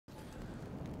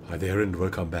Hi there and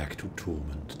welcome back to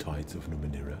Torment, Tides of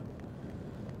Numenera.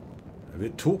 We're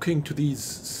talking to these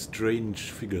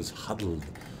strange figures huddled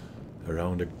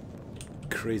around a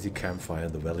crazy campfire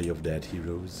in the Valley of Dead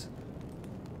Heroes.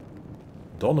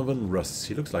 Donovan Russ,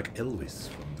 he looks like Elvis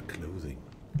from the clothing.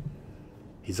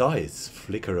 His eyes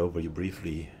flicker over you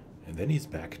briefly, and then he's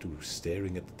back to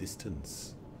staring at the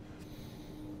distance.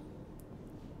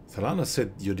 Thalana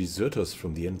said you're deserters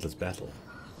from the endless battle.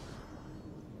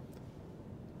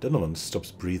 Donovan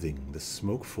stops breathing, the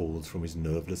smoke falls from his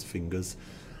nerveless fingers,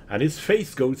 and his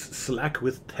face goes slack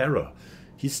with terror.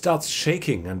 He starts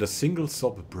shaking, and a single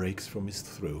sob breaks from his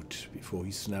throat before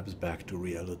he snaps back to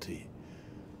reality.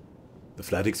 The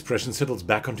flat expression settles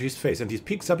back onto his face, and he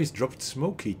picks up his dropped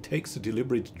smoke. He takes a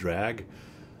deliberate drag,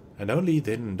 and only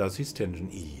then does his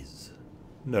tension ease.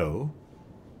 No.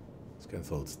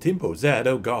 Scantholz. Timbo, Zed,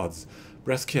 oh gods.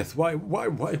 Brasketh, why?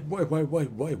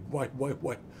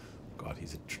 God,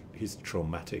 he's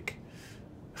traumatic.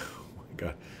 Oh my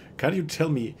god. Can you tell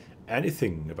me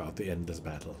anything about the endless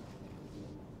battle?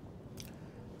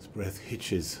 His breath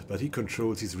hitches, but he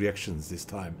controls his reactions this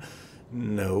time.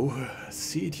 No,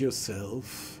 see it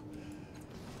yourself.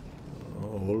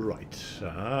 Alright.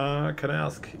 Can I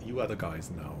ask you other guys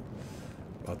now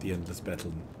about the endless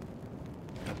battle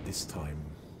at this time?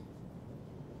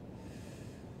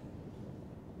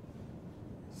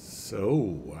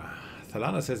 So,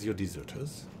 Thalana says you're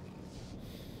deserters.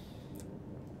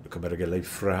 The Commander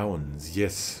frowns.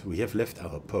 Yes, we have left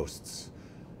our posts.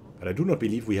 But I do not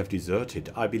believe we have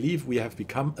deserted. I believe we have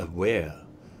become aware.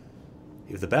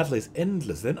 If the battle is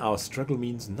endless, then our struggle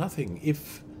means nothing.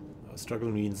 If our struggle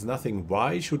means nothing,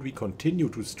 why should we continue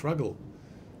to struggle?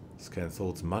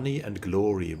 Scanthol's money and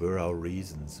glory were our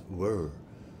reasons. Were.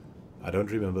 I don't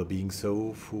remember being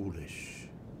so foolish.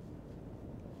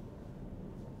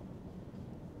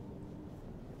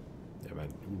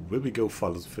 Will we go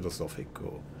philosophic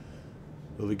or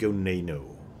will we go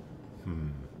nano?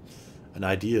 An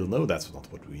ideal? No, that's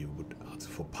not what we would ask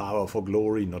for. Power, for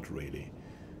glory? Not really.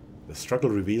 The struggle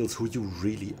reveals who you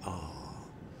really are.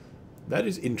 That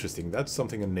is interesting. That's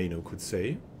something a nano could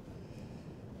say.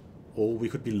 Or we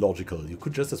could be logical. You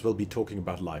could just as well be talking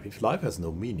about life. If life has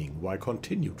no meaning, why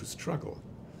continue to struggle?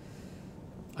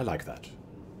 I like that.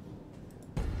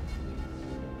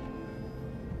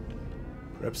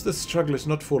 Perhaps the struggle is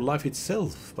not for life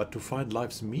itself, but to find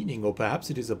life's meaning, or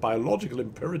perhaps it is a biological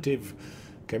imperative.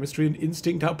 Chemistry and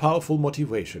instinct are powerful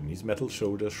motivation. His metal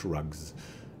shoulder shrugs.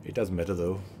 It doesn't matter,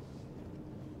 though.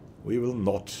 We will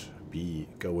not be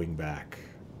going back.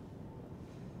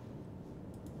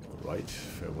 Alright,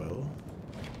 farewell.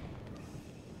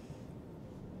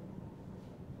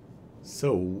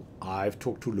 So, I've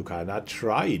talked to Luca, and I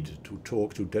tried to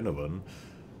talk to Donovan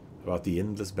about the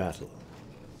endless battle.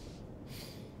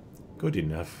 Good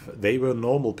enough. They were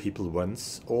normal people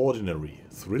once. Ordinary,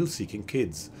 thrill-seeking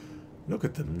kids. Look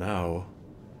at them now.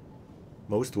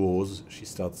 Most wars, she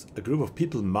starts, a group of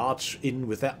people march in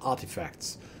with their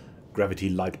artifacts. Gravity,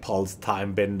 light pulse,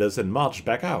 time benders, and march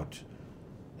back out.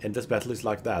 Endless battle is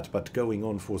like that, but going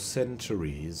on for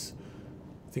centuries.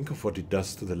 Think of what it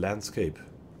does to the landscape.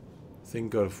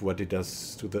 Think of what it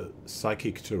does to the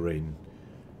psychic terrain.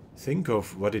 Think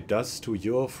of what it does to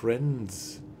your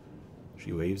friends.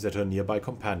 She waves at her nearby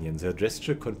companions, her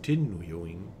gesture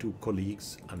continuing to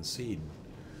colleagues unseen.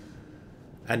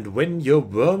 And when you're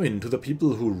vermin to the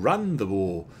people who run the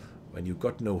war, when you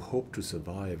got no hope to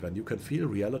survive, and you can feel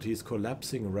reality is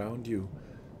collapsing around you,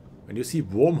 when you see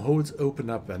wormholes open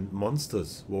up and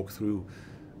monsters walk through,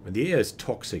 when the air is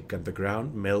toxic and the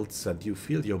ground melts and you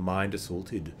feel your mind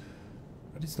assaulted.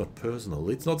 But it's not personal,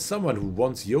 it's not someone who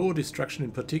wants your destruction in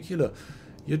particular.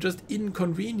 You're just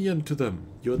inconvenient to them.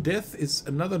 Your death is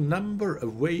another number, a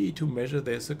way to measure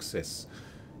their success.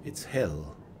 It's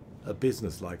hell. A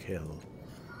business like hell.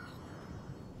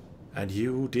 And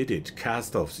you did it.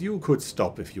 Cast-offs. You could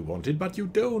stop if you wanted, but you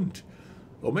don't.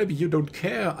 Or maybe you don't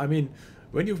care. I mean,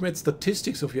 when you've met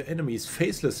statistics of your enemies,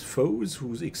 faceless foes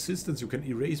whose existence you can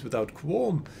erase without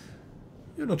qualm,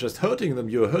 you're not just hurting them,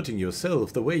 you're hurting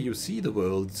yourself. The way you see the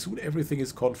world, soon everything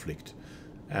is conflict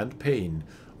and pain.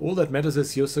 All that matters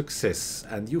is your success,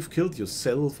 and you've killed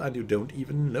yourself and you don't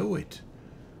even know it.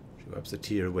 She wipes a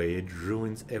tear away. It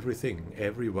ruins everything,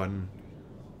 everyone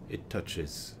it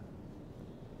touches.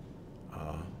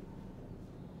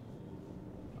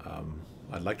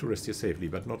 I'd like to rest here safely,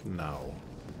 but not now.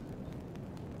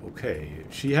 Okay,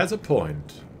 she has a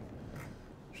point.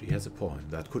 She has a point.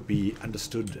 That could be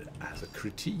understood as a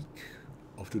critique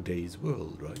of today's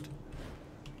world, right?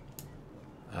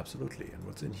 Absolutely. And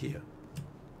what's in here?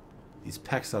 These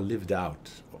packs are lived out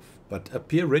of, but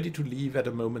appear ready to leave at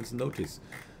a moment's notice.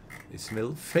 They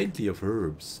smell faintly of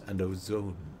herbs and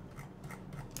ozone.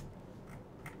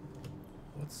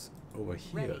 What's over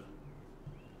here? Ready.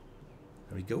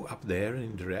 Can we go up there and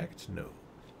interact? No.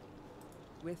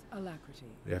 With alacrity.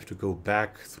 We have to go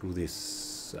back through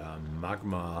this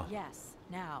magma, Yes,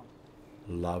 now.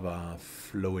 lava,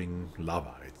 flowing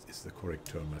lava is the correct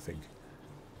term, I think.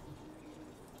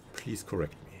 Please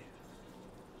correct me.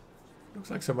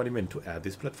 Looks like somebody meant to add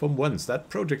this platform once. That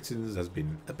project since has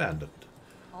been abandoned.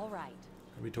 All right.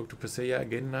 Can we talk to Persea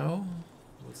again now?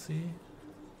 We'll see.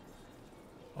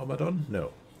 Armadon?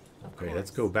 No. Okay,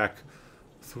 let's go back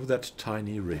through that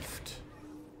tiny rift.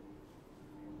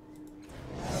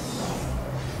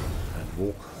 And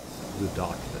walk through the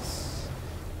darkness.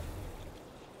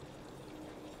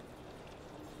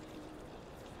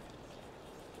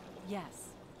 Yes.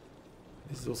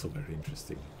 This is also very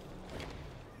interesting.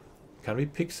 Can we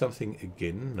pick something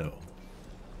again? No.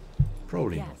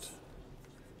 Probably Yes.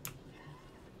 not.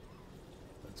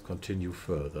 Let's continue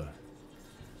further.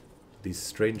 These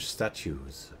strange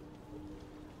statues.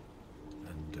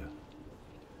 And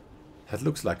that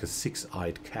looks like a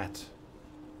six-eyed cat.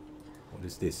 What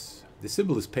is this? This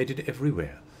symbol is painted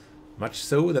everywhere. Much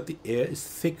so that the air is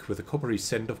thick with a coppery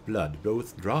scent of blood,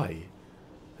 both dry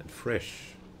and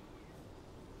fresh.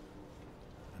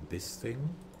 And this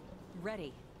thing?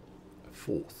 Ready. A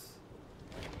fourth.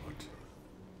 What?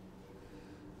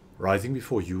 Rising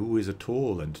before you is a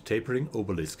tall and tapering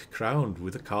obelisk crowned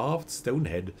with a carved stone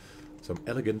head, some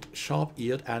elegant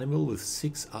sharp-eared animal with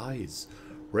 6 eyes.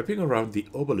 Wrapping around the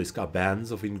obelisk are bands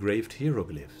of engraved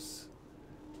hieroglyphs.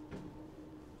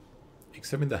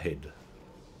 Examine the head.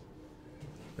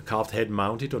 The carved head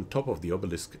mounted on top of the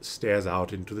obelisk stares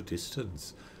out into the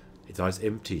distance, its eyes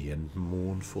empty and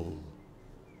mournful.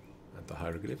 And the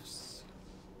hieroglyphs?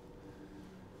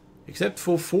 Except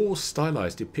for 4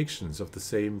 stylized depictions of the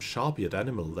same sharp-eared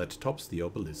animal that tops the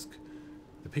obelisk,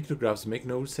 the pictographs make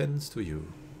no sense to you.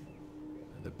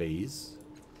 And the base?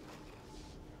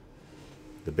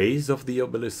 The base of the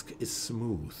obelisk is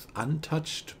smooth,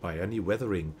 untouched by any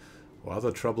weathering or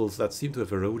other troubles that seem to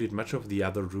have eroded much of the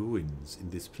other ruins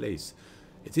in this place.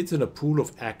 It sits in a pool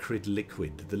of acrid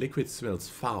liquid. The liquid smells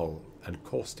foul and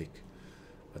caustic.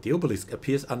 But the obelisk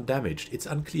appears undamaged. It's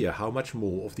unclear how much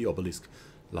more of the obelisk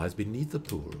lies beneath the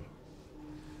pool.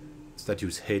 The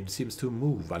statue's head seems to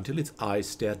move until its eyes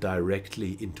stare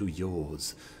directly into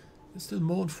yours. It's still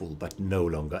mournful, but no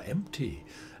longer empty.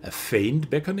 A faint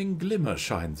beckoning glimmer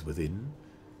shines within.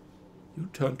 You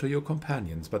turn to your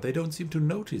companions, but they don't seem to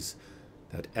notice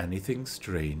that anything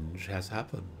strange has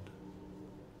happened.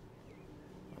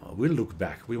 We'll look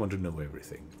back. We want to know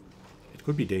everything. It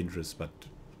could be dangerous, but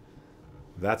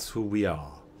that's who we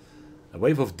are. A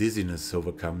wave of dizziness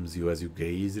overcomes you as you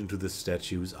gaze into the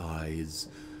statue's eyes.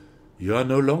 You are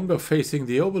no longer facing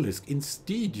the obelisk.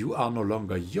 Instead, you are no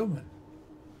longer human.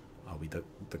 Are we the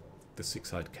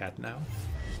six-eyed cat now?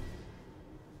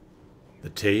 The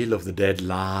tail of the dead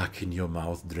lark in your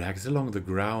mouth drags along the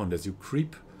ground as you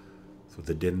creep through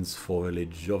the dense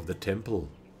foliage of the temple.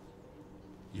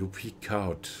 You peek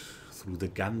out through the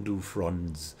gandu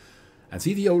fronds and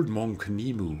see the old monk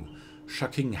Nimu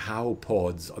shucking how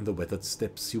pods on the weathered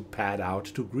steps. You pad out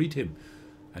to greet him,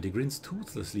 and he grins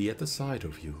toothlessly at the sight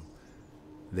of you.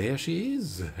 There she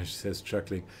is, she says,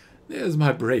 chuckling. There's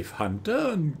my brave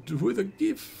hunter, and with a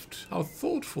gift. How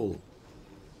thoughtful.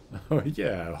 Oh,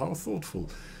 yeah, how thoughtful.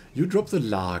 You drop the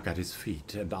lark at his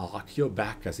feet and arc your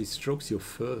back as he strokes your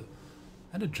fur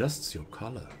and adjusts your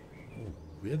collar. Oh,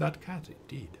 we're that cat,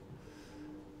 indeed.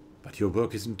 But your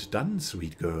work isn't done,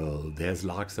 sweet girl. There's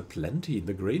larks aplenty in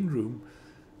the grain room.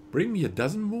 Bring me a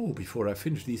dozen more before I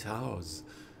finish these hours,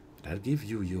 and I'll give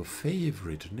you your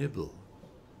favorite nibble.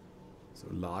 So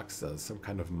larks are some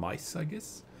kind of mice, I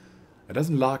guess? A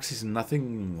dozen larks is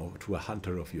nothing to a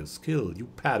hunter of your skill. You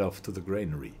pad off to the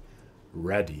granary,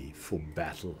 ready for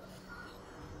battle.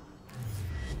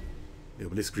 The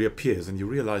obelisk reappears, and you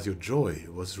realize your joy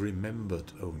was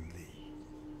remembered only.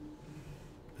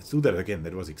 Let's do that again.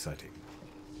 That was exciting.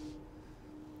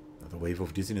 Another wave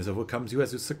of dizziness overcomes you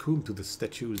as you succumb to the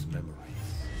statue's memories.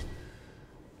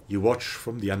 You watch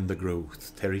from the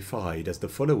undergrowth, terrified, as the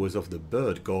followers of the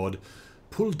bird god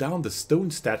pull down the stone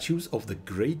statues of the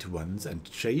great ones and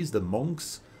chase the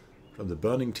monks from the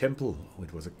burning temple. Oh,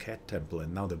 it was a cat temple,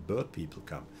 and now the bird people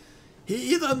come.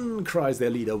 Heathen, cries their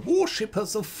leader,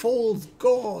 worshippers of false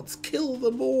gods, kill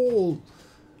them all.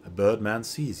 A birdman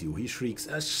sees you. He shrieks,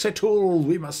 a Setul,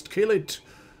 we must kill it.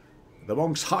 The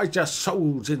monks hide their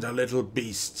souls in the little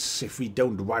beasts. If we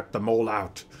don't wipe them all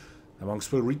out, the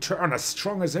monks will return as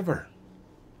strong as ever.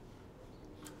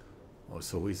 Oh,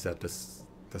 so is that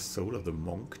the soul of the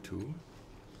monk too?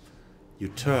 You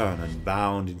turn and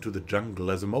bound into the jungle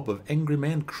as a mob of angry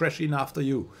men crash in after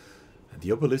you, and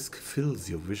the obelisk fills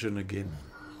your vision again.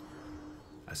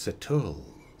 A saturl,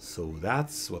 so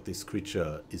that's what this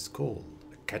creature is called.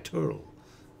 A caturl,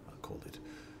 I called it.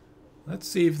 Let's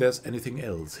see if there's anything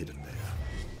else hidden there.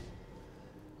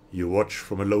 You watch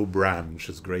from a low branch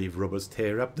as grave robbers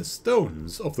tear up the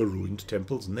stones of the ruined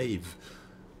temple's nave,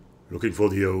 looking for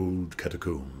the old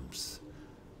catacombs.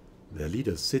 Their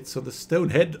leader sits on the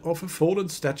stone head of a fallen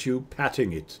statue,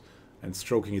 patting it and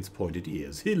stroking its pointed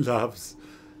ears. He laughs.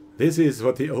 This is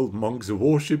what the old monks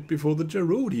worshipped before the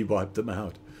Jarodi wiped them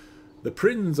out. The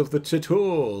prince of the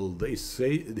Chetul, they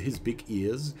say, his big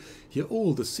ears hear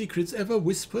all the secrets ever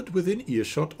whispered within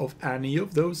earshot of any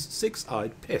of those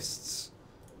six-eyed pests.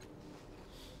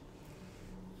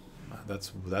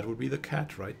 That would be the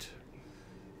cat, right?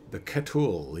 The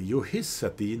Chetul. You hiss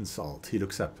at the insult. He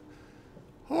looks up.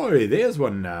 Hoy, there's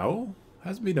one now.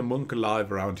 Hasn't been a monk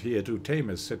alive around here to tame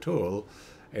a Chetul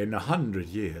in 100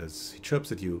 years. He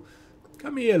chirps at you.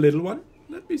 Come here, little one.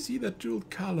 Let me see that jeweled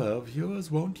color of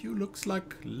yours, won't you? Looks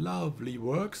like lovely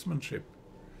workmanship.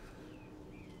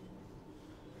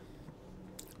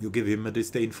 You give him a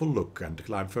disdainful look and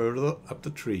climb further up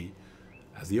the tree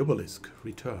as the obelisk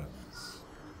returns.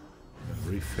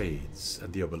 Memory fades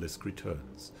and the obelisk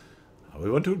returns.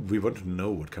 We want to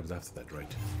know what comes after that,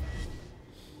 right?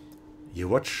 You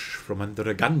watch from under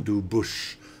a gandu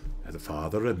bush as the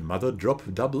father and mother drop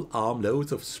double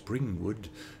armloads of spring wood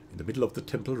in the middle of the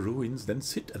temple ruins, then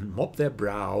sit and mop their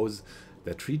brows.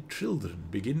 Their 3 children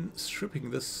begin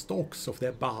stripping the stalks of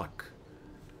their bark.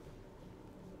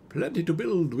 Plenty to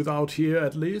build without here,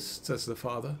 at least, says the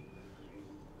father.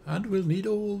 And we'll need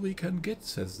all we can get,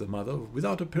 says the mother,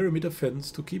 without a perimeter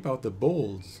fence to keep out the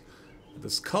balls and the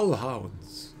skull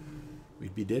hounds.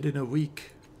 We'd be dead in a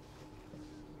week.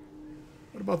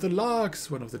 What about the larks?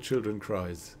 One of the children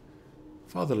cries.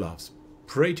 Father laughs.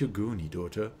 Pray to Goonie,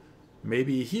 daughter.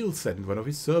 Maybe he'll send one of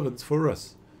his servants for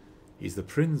us. He's the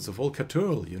prince of all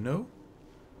Caturl, you know.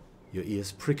 Your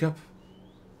ears prick up.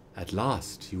 At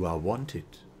last you are wanted.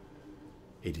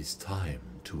 It is time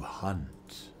to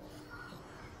hunt.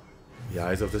 The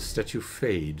eyes of the statue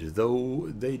fade,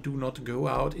 though they do not go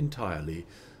out entirely,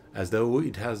 as though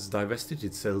it has divested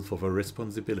itself of a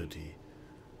responsibility.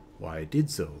 Why it did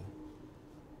so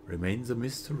remains a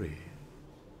mystery.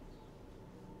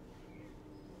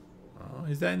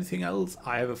 Is there anything else?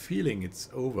 I have a feeling it's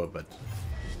over, but...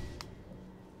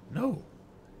 No.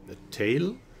 The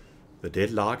tail, the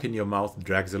dead lark in your mouth,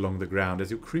 drags along the ground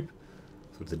as you creep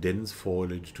through the dense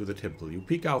foliage to the temple. You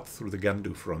peek out through the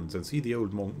gandu fronds and see the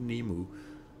old monk Nimu.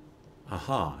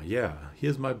 Aha, yeah,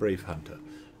 here's my brave hunter.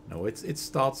 No, it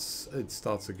starts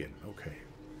again. Okay.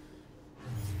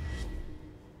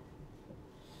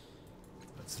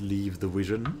 Let's leave the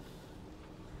vision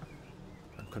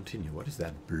and continue. What is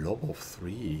that blob of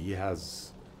 3?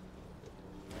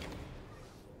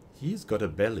 He's got a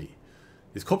belly.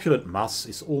 His corpulent mass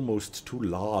is almost too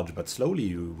large, but slowly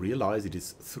you realize it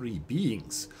is 3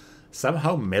 beings,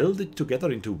 somehow melded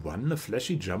together into one, a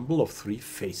fleshy jumble of 3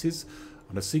 faces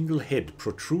on a single head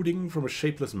protruding from a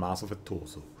shapeless mass of a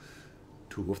torso.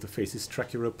 2 of the faces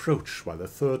track your approach, while the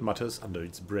third mutters under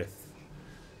its breath.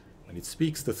 When it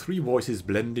speaks, the 3 voices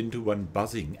blend into one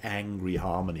buzzing, angry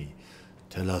harmony.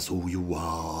 Tell us who you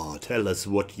are. Tell us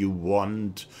what you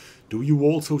want. Do you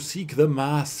also seek the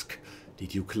mask?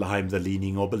 Did you climb the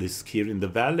leaning obelisk here in the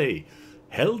valley,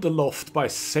 held aloft by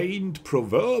Saint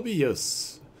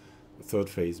Proverbius? The third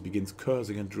face begins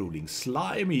cursing and drooling.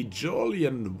 Slimy, jolly,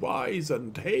 and wise,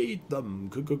 and hate them.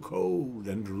 Cold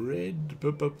and red.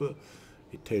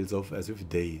 It tails off as if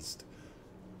dazed.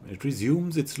 When it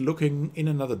resumes, it's looking in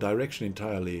another direction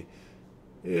entirely.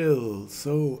 Ill,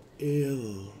 so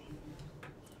ill.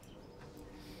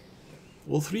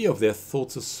 All 3 of their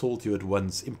thoughts assault you at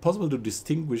once, impossible to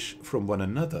distinguish from one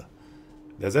another.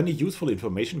 If there's any useful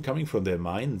information coming from their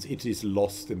minds, it is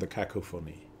lost in the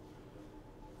cacophony.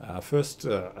 First,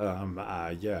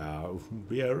 yeah,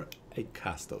 we are a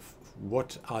cast of.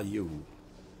 What are you?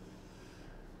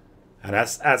 And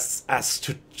as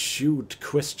astute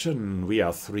question, we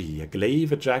are 3, a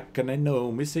glaive, a jack, and a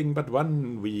no, missing but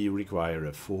one, we require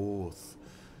a 4th.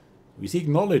 We seek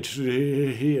knowledge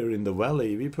here in the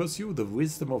valley, we pursue the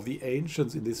wisdom of the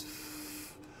ancients in this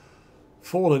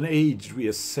fallen age, we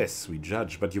assess, we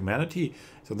judge, but humanity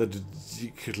is on the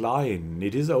decline.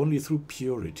 It is only through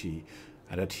purity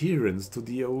and adherence to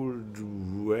the old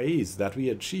ways that we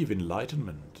achieve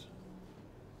enlightenment.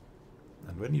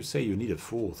 And when you say you need a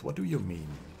 4th, what do you mean?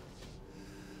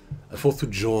 A fourth to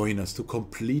join us, to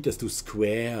complete us, to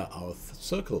square our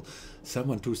circle.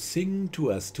 Someone to sing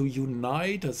to us, to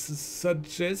unite us.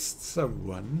 Suggest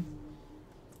someone.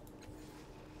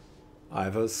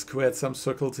 I've squared some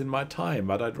circles in my time,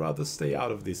 but I'd rather stay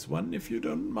out of this one, if you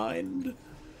don't mind.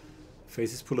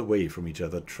 Faces pull away from each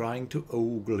other, trying to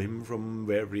ogle him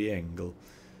from every angle.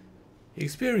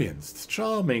 Experienced,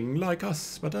 charming, like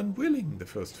us, but unwilling, the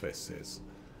first face says.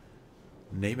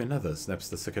 Name another, snaps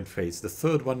the second face. The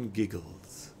third one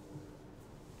giggles.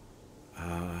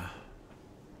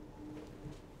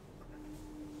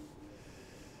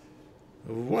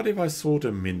 What if I sought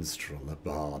a minstrel, a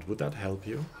bard? Would that help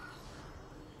you?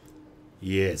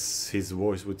 Yes, his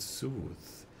voice would soothe.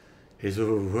 His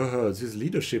words, his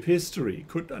leadership, history,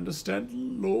 could understand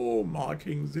law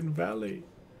markings in valley.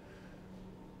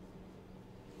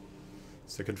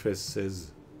 Second face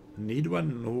says, need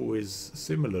one who is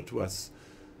similar to us,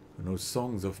 who knows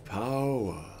songs of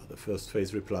power. The first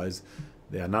face replies,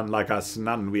 there are none like us,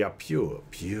 none, we are pure,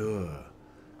 pure.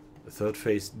 The third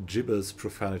face gibbers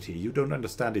profanity. You don't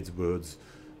understand its words,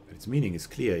 but its meaning is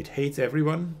clear. It hates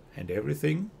everyone and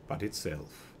everything but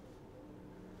itself.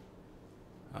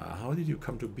 How did you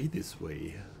come to be this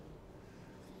way?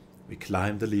 We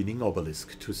climbed the leaning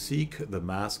obelisk to seek the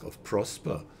mask of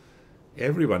Prosper.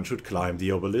 Everyone should climb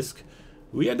the obelisk.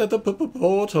 We entered the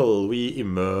portal. We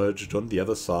emerged on the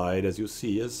other side, as you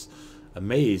see us. A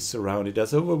maze surrounded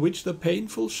us, over which the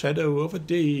painful shadow of a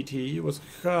deity was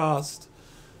cast.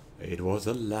 It was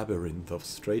a labyrinth of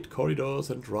straight corridors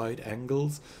and right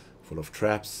angles, full of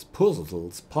traps,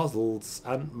 puzzles,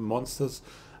 and monsters.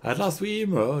 At last we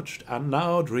emerged, and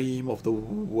now dream of the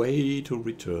way to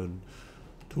return,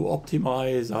 to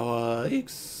optimize our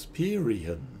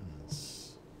experience.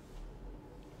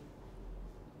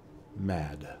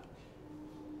 Mad.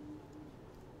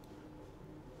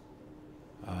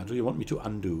 Do you want me to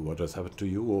undo what has happened to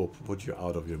you, or put you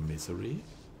out of your misery?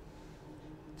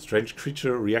 Strange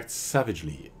creature reacts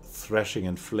savagely, thrashing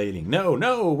and flailing. No,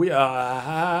 no, we are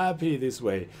happy this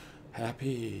way.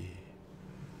 Happy.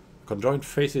 Conjoined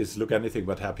faces look anything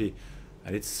but happy,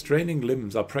 and its straining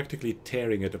limbs are practically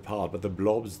tearing it apart, but the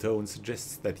blob's tone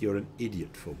suggests that you're an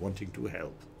idiot for wanting to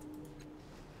help.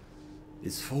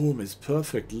 This form is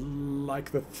perfect,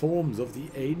 like the forms of the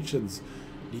ancients.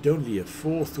 Need only a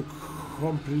fourth to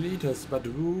complete us, but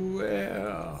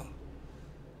where?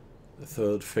 The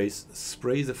third face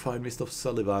sprays a fine mist of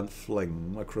saliva and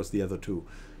phlegm across the other two.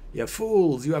 You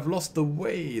fools, you have lost the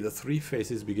way. The three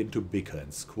faces begin to bicker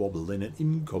and squabble in an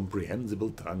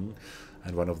incomprehensible tongue,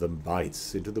 and one of them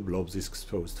bites into the blob's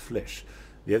exposed flesh.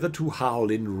 The other two howl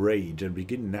in rage and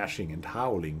begin gnashing and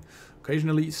howling,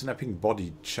 occasionally snapping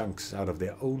body chunks out of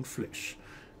their own flesh,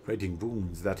 creating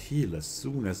wounds that heal as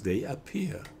soon as they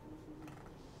appear.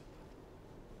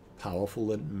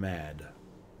 Powerful and mad.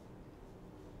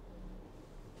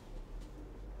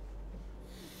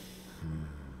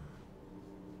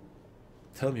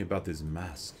 Tell me about this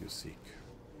mask you seek.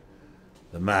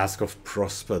 The mask of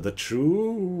Prosper, the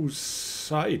true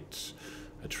sight.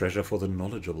 A treasure for the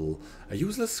knowledgeable, a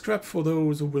useless scrap for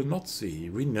those who will not see.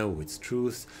 We know its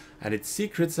truth, and its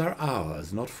secrets are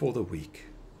ours, not for the weak,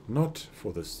 not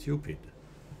for the stupid.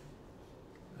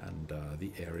 And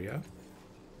the area?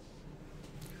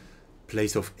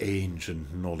 Place of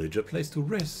ancient knowledge, a place to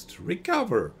rest,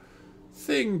 recover,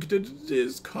 think,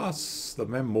 discuss. The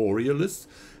memorialists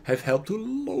have helped to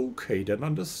locate and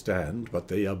understand, but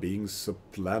they are being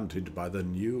supplanted by the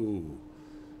new.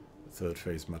 The third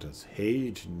face mutters,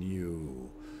 hate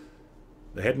new.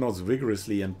 The head nods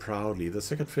vigorously and proudly. The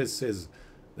second face says,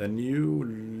 the new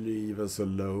leave us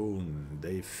alone.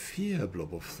 They fear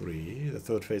Blob of Three. The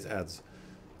third face adds,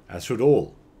 as should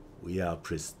all. We are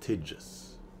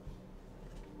prestigious.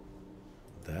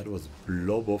 That was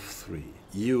Blob of Three.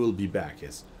 You will be back,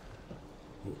 yes.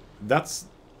 That's,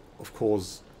 of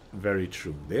course, very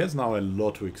true. There's now a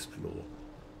lot to explore.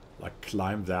 Like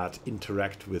climb that,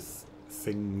 interact with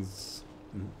things,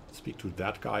 speak to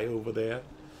that guy over there.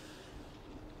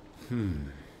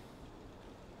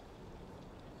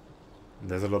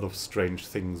 There's a lot of strange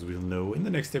things we'll know in the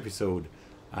next episode,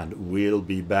 and we'll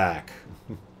be back.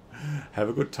 Have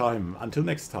a good time. Until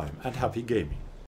next time, and happy gaming.